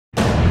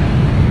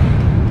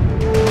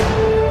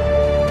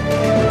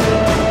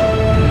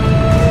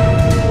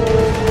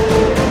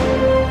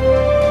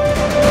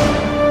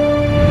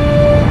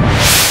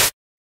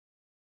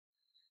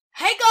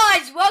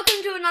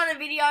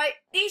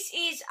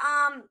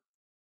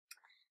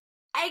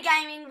a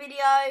gaming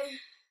video.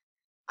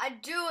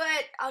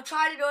 I'll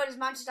try to do it as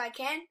much as I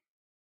can.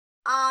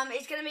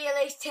 It's going to be at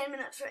least 10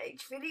 minutes for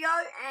each video,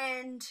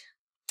 and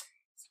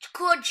it's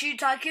called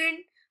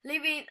Tycoon.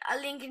 Leave a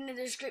link in the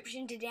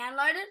description to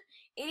download it.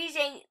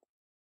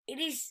 It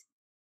is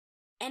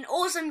an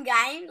awesome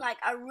game, like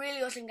a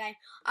really awesome game.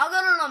 I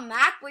got it on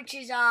Mac, which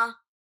is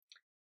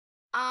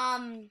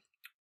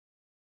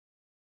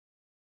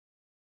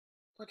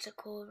what's it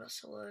called?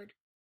 What's the word?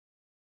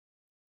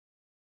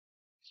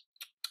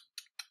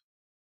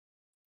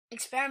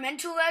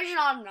 Experimental version,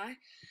 I don't know.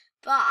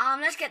 But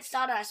let's get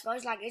started, I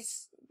suppose. Like,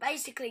 it's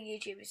basically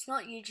YouTube. It's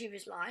not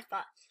YouTuber's life,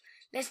 but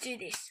let's do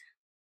this.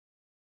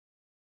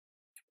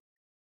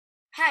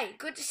 Hey,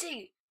 good to see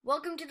you.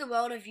 Welcome to the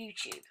world of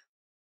YouTube.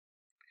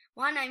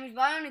 My name is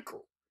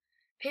Bionicle.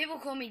 People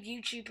call me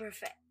YouTube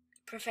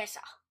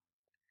Professor.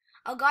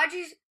 I'll guide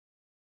you.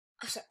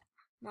 Oh, sorry,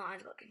 my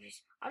eyes got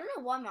confused. I don't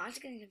know why my eyes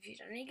are getting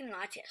confused. I need to get an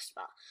eye test,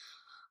 but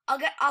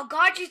I'll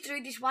guide you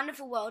through this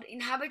wonderful world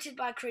inhabited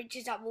by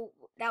creatures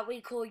that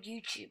we call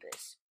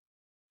YouTubers.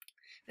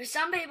 For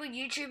some people,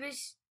 YouTube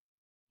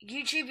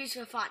is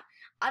for fun.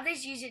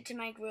 Others use it to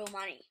make real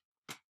money.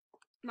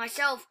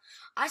 Myself,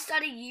 I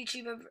study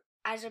YouTube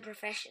as a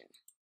profession.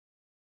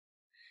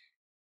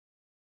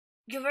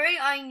 Your very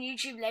own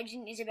YouTube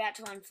legend is about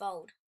to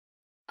unfold.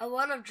 A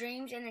world of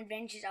dreams and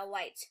adventures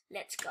awaits.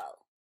 Let's go.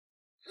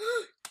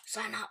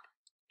 Sign up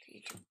to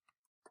YouTube.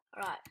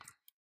 Alright.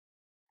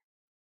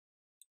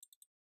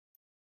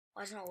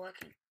 Why is it not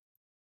working?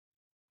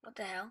 What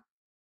the hell?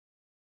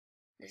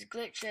 There's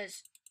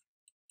glitches.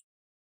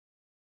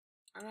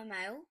 I'm a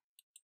male.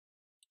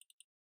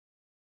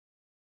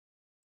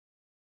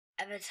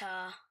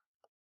 Avatar.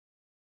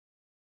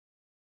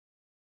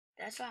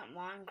 That's like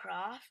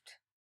Minecraft.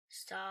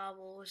 Star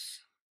Wars.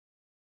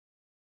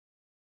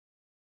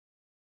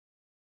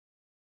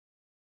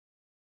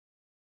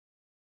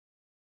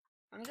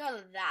 I'm gonna go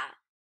with that.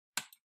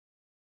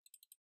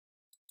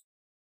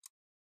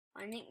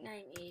 My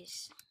nickname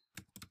is...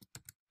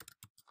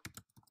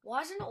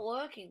 Why isn't it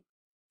working?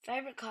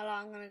 Favorite color,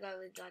 I'm gonna go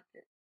with like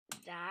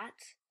that.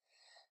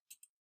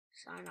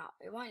 Sign up.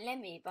 It won't let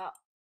me, but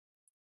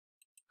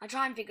I'll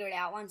try and figure it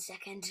out. 1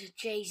 second.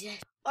 Jesus.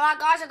 Alright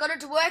guys, I got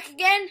it to work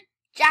again.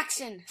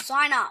 Jackson,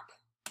 sign up.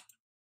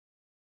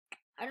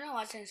 I don't know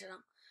why it's saying so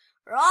long.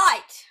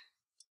 Right.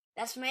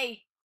 That's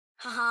me.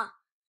 Haha.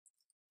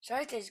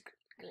 Sorry if there's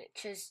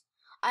glitches.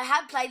 I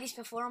have played this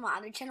before on my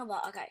other channel,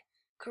 but okay.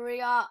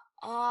 Korea.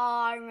 Oh,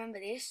 I remember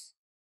this.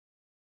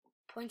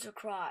 Points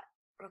required.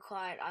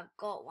 I've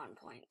got 1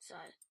 point, so.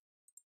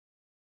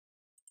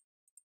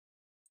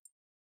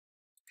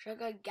 Should I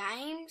go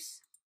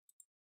games?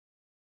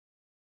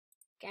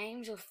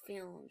 Games or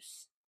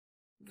films?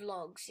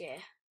 Vlogs,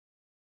 yeah.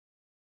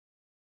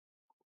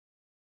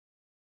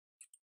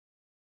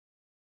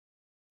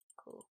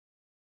 Cool.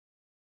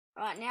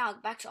 Right, now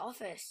back to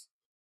office.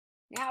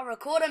 Now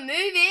record a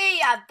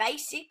movie, a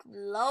basic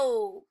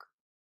vlog.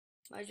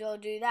 Might as well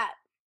do that.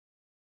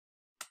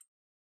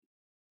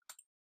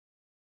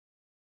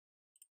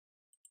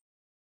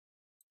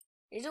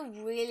 These are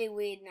really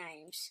weird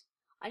names.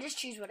 I just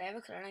choose whatever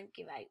because I don't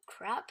give a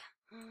crap.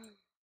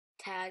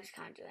 Tags,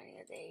 can't do any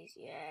of these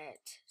yet.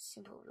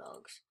 Simple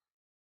vlogs.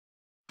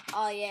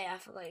 Oh yeah, I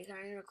forgot you can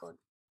only record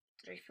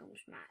 3 films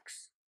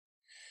max.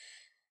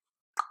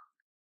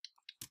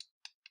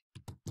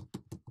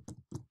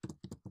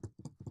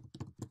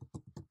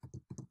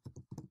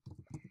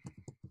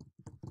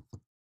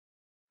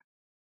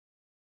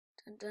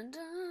 Dun dun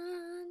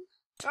dun.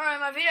 Sorry,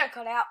 my video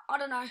cut out. I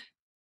don't know.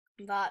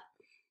 But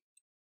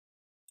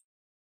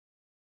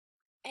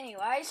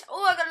anyways,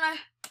 all I gotta know,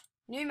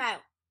 new mail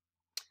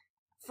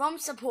from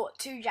support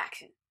to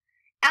Jackson.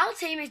 Our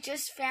team has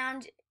just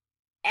found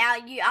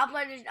out you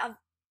uploaded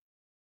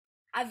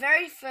a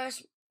very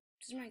first.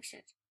 Doesn't make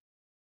sense.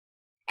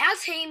 Our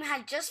team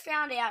had just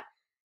found out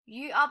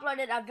you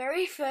uploaded a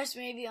very first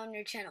movie on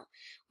your channel.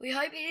 We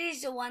hope it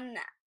is the one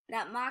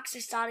that marks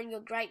the start of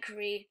your great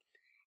career,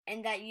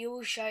 and that you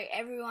will show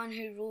everyone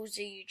who rules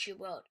the YouTube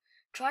world.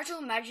 Try to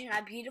imagine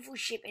a beautiful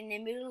ship in the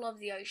middle of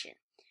the ocean.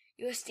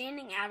 You are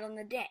standing out on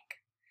the deck.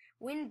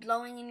 Wind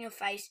blowing in your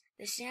face,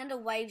 the sound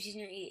of waves in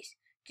your ears.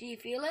 Do you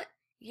feel it?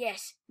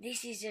 Yes,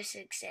 this is a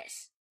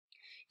success.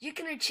 You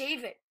can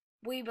achieve it.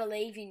 We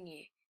believe in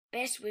you.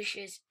 Best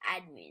wishes,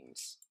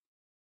 admins.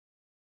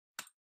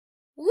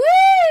 Woo!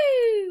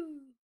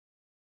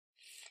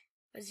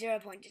 But 0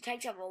 points. It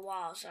takes up a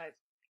while, so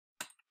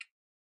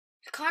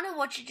it's kind of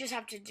what you just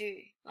have to do.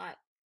 Like,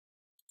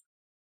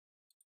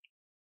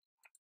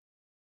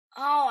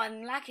 oh,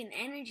 I'm lacking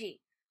energy.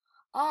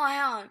 Oh,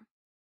 hang on.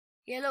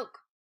 Yeah, look.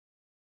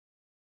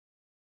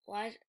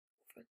 Why is it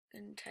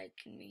freaking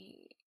taking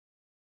me?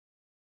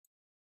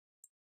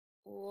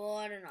 Oh,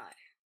 I don't know.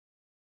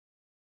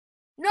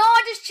 No,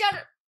 I just shut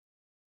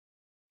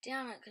it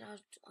down because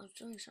I was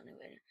doing something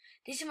with it.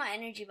 This is my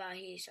energy bar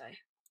here, so.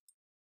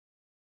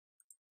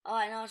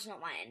 Oh, no, it's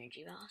not my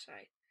energy bar,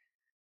 sorry.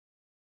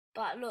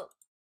 But look,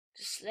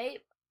 to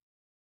sleep.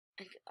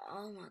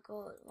 Oh my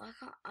god, why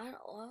can't I?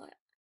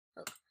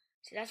 Look,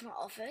 So that's my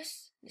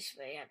office. This is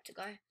where you have to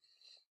go.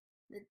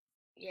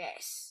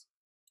 Yes.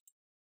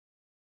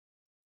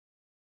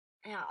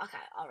 Now, okay,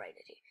 I'll read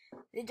it here.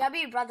 The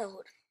W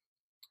Brotherhood.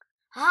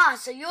 Ah,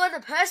 so you're the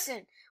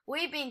person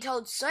we've been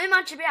told so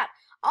much about.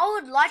 I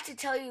would like to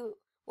tell you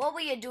what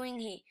we are doing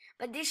here,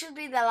 but this would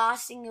be the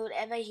last thing you would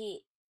ever hear.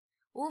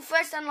 We'll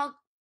first unlock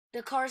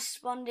the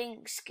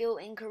corresponding skill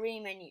in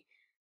career menu.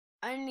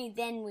 Only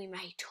then we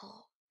may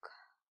talk.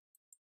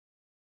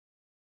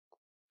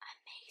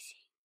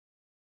 Amazing.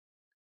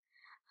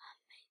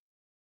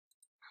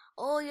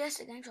 Oh yes,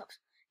 the game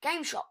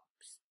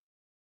shops.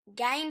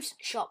 Games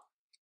shop.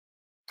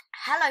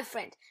 Hello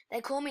friend,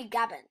 they call me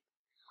Gavin.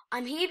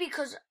 I'm here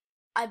because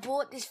I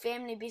bought this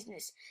family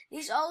business.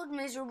 This old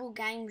miserable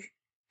game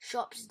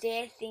shops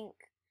dare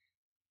think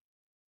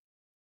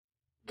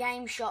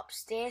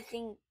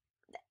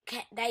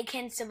they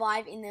can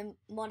survive in the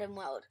modern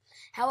world.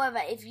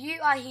 However, if you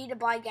are here to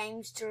buy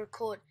games to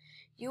record,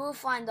 you will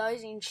find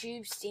those in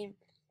TubeStim.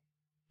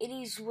 It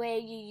is where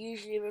you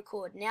usually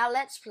record. Now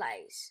Let's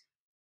Plays.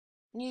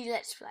 New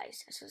Let's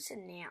Plays. That's what it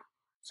said now.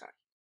 Sorry.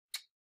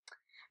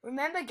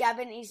 Remember,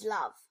 Gavin is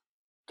love.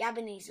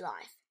 Gavin is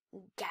life.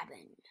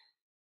 Gavin.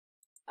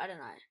 I don't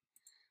know.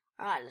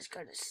 Alright, let's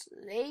go to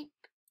sleep.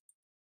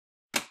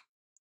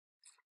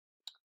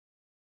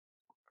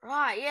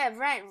 Right, yeah,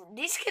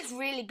 this gets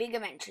really big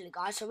eventually,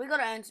 guys, so we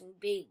gotta earn some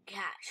big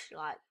cash,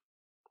 like.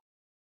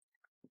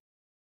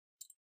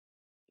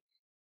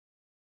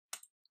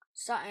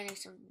 Start earning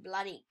some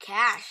bloody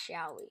cash,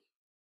 shall we?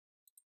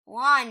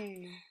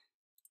 1,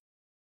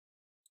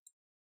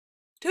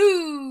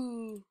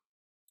 2,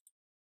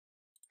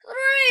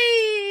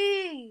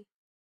 3.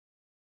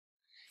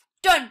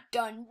 Dun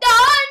dun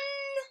dun!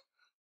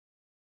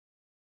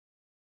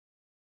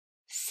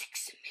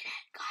 6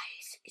 minutes,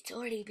 guys. It's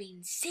already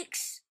been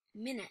 6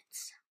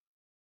 minutes.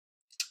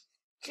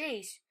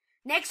 Jeez.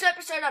 Next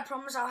episode, I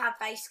promise I'll have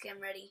face cam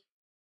ready.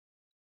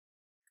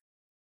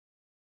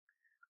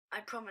 I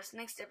promise.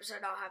 Next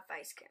episode, I'll have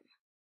face cam.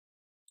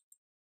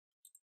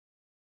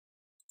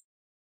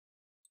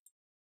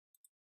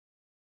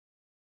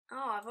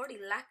 Oh, I've already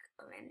lack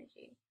of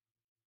energy.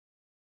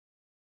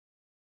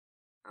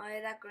 Oh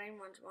yeah, that green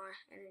one's my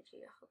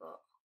energy. I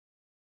forgot.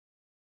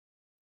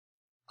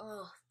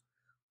 Oh,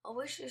 I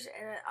wish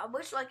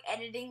like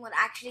editing would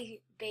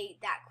actually be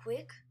that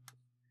quick.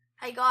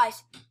 Hey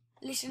guys,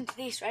 listen to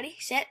this. Ready?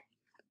 Set.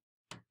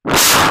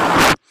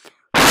 That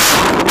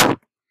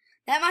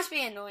must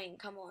be annoying.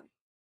 Come on,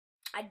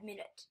 admit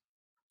it.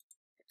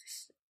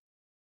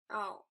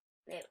 Oh,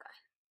 there we go.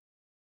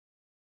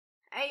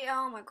 Hey,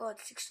 oh my god,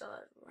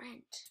 $6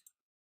 rent.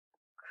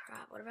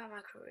 Crap. What about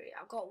my career?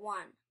 I've got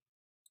 1.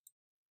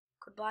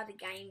 Could buy the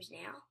games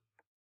now.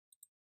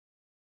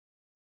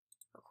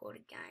 Record a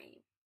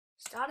game.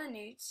 Start a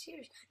new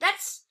series.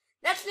 That's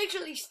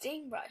literally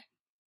Steam, bro.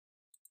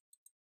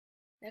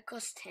 That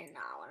costs 10. Nah,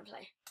 I want to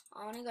play.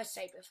 I want to go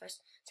Saber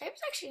first.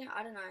 Saber's actually,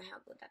 I don't know how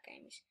good that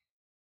game is.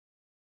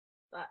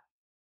 But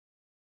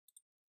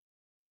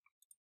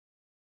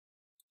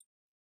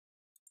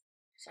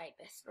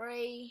Saber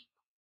 3.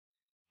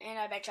 And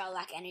I bet you I'll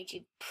lack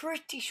energy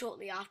pretty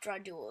shortly after I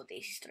do all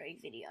these 3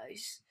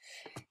 videos.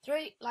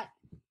 3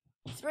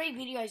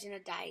 videos in a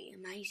day.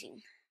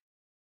 Amazing.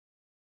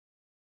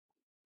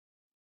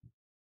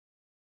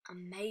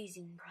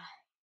 Amazing, bro.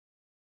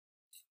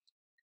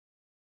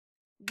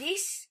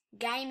 This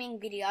gaming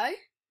video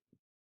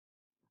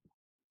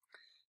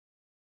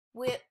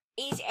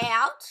is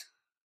out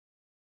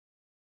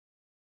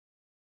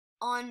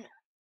on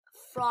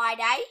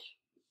Friday.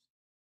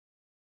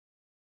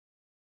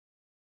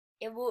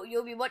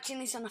 You'll be watching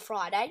this on a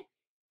Friday.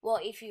 Well,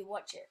 if you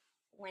watch it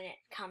when it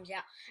comes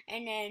out,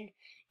 and then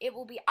it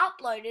will be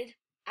uploaded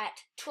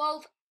at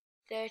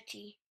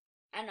 12:30.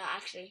 No,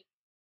 actually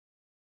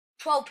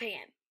 12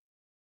 p.m.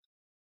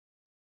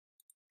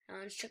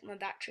 Let's check my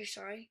battery.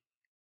 Sorry.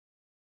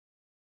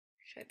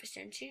 Show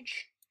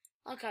percentage.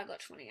 Okay, I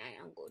got 28.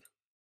 I'm good.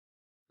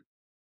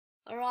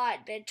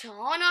 Alright, bedtime.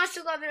 Oh no, I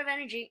still got a bit of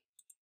energy.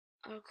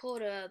 I'll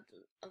record a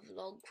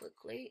vlog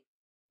quickly.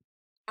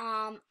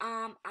 My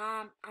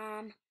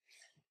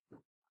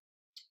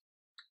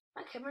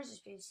camera's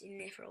just been sitting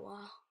there for a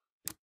while.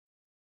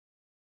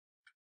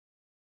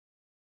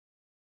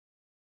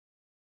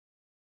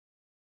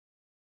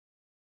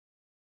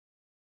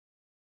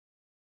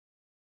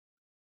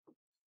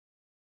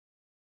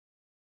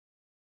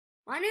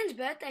 My nan's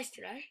birthday's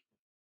today.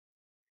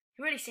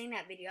 You've already seen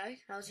that video.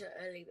 That was her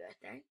early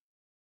birthday.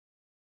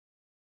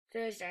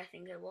 Thursday, I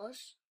think it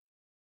was.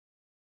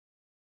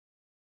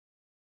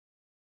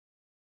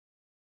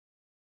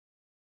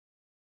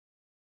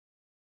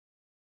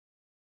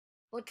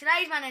 Well,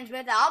 today's my nan's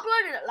birthday. I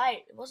uploaded it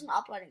late. It wasn't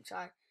uploading, so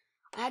I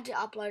had to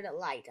upload it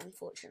late,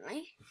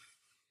 unfortunately.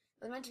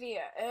 It was meant to be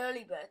her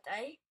early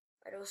birthday,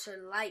 but also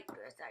late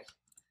birthday.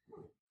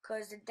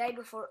 Because the day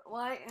before,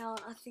 I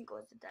think it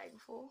was the day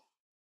before.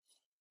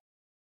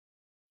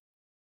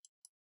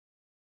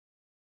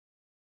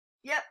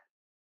 Yep.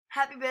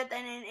 Happy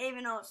birthday, Nan.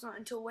 Even though it's not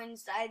until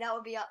Wednesday, that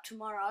will be up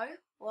tomorrow.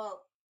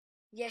 Well,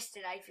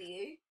 yesterday for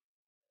you.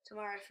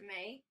 tomorrow for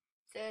me,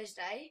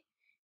 Thursday.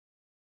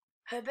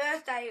 Her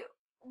birthday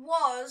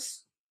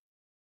was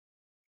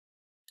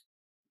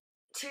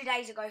 2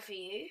 days ago for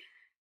you,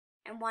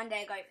 and 1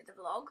 day ago for the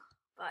vlog.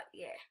 But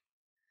yeah,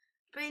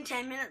 it's been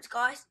 10 minutes,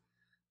 guys.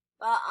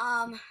 But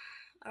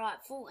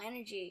alright, full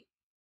energy.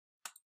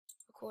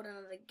 Record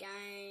another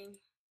game.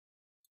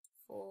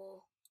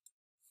 4,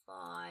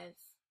 5,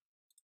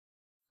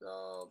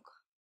 vlog.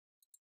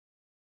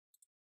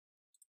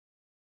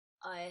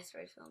 Oh yeah,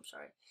 3 films,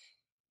 sorry.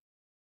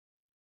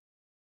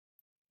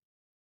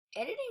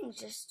 Editing is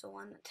just the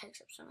one that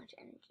takes up so much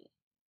energy.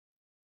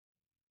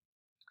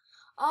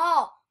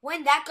 Oh,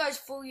 when that goes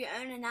full, you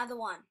earn another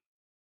one.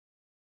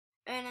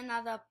 Earn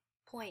another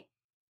point.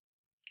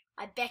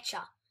 I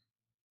betcha.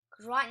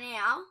 Because right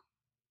now,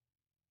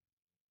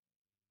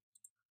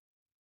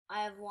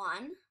 I have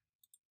 1.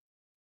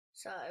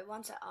 So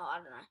once I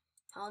don't know.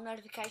 Whole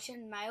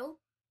notification, mail.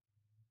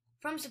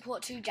 From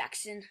support to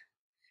Jackson.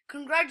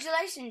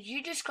 Congratulations,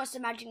 you just crossed the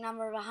magic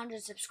number of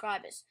 100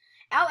 subscribers.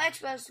 Our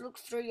experts looked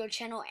through your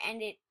channel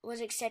and it was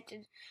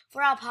accepted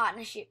for our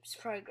partnerships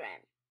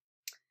program.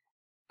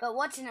 But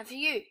what's in it for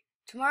you?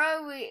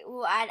 Tomorrow we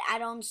will add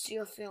add-ons to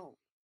your film.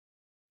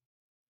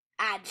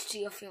 Ads to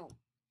your film.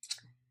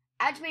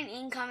 Ads mean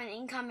income and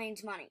income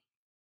means money.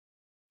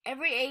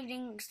 Every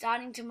evening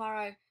starting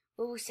tomorrow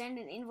we will send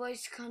an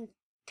invoice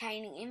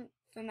containing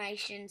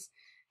information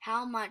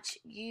how much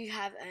you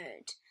have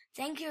earned.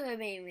 Thank you for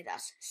being with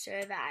us,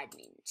 server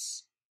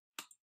admins.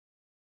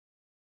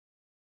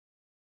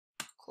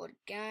 Record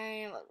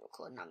game,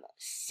 record number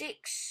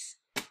 6.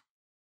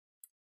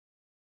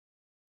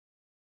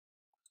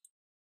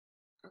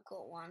 I've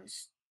got 1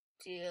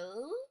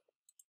 still.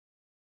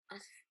 I'm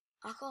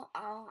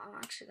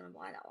actually gonna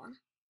buy that one.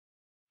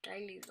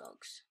 Daily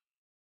vlogs.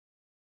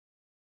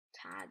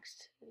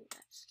 Tags too,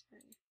 that's 3.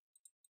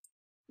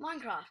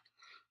 Minecraft.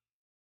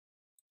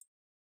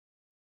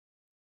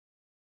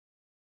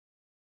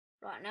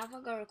 Right, now if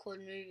I go record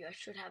a movie, I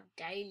should have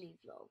daily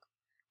vlog.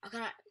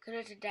 Because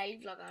it's a daily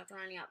vlog, I can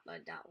only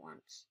upload that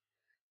once.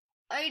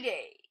 80!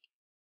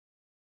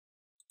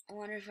 I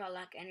wonder if I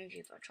lack energy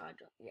if I try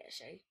to, yeah,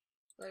 see?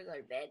 Gotta go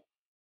to bed.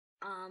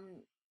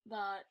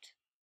 But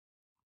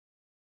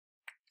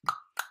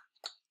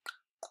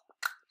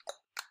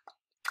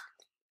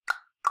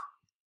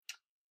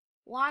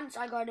once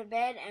I go to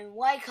bed and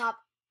wake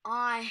up,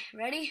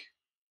 ready?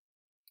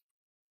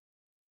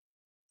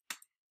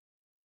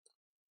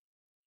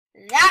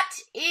 That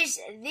is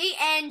the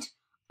end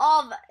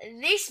of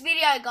this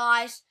video,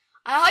 guys.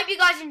 I hope you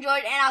guys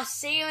enjoyed, and I'll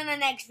see you in the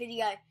next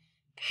video.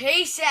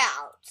 Peace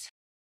out.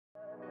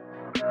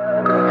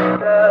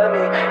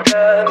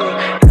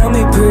 Tell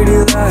me pretty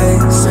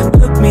lies,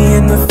 look me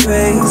in the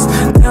face,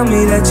 tell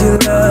me that you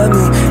love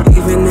me,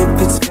 even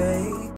if it's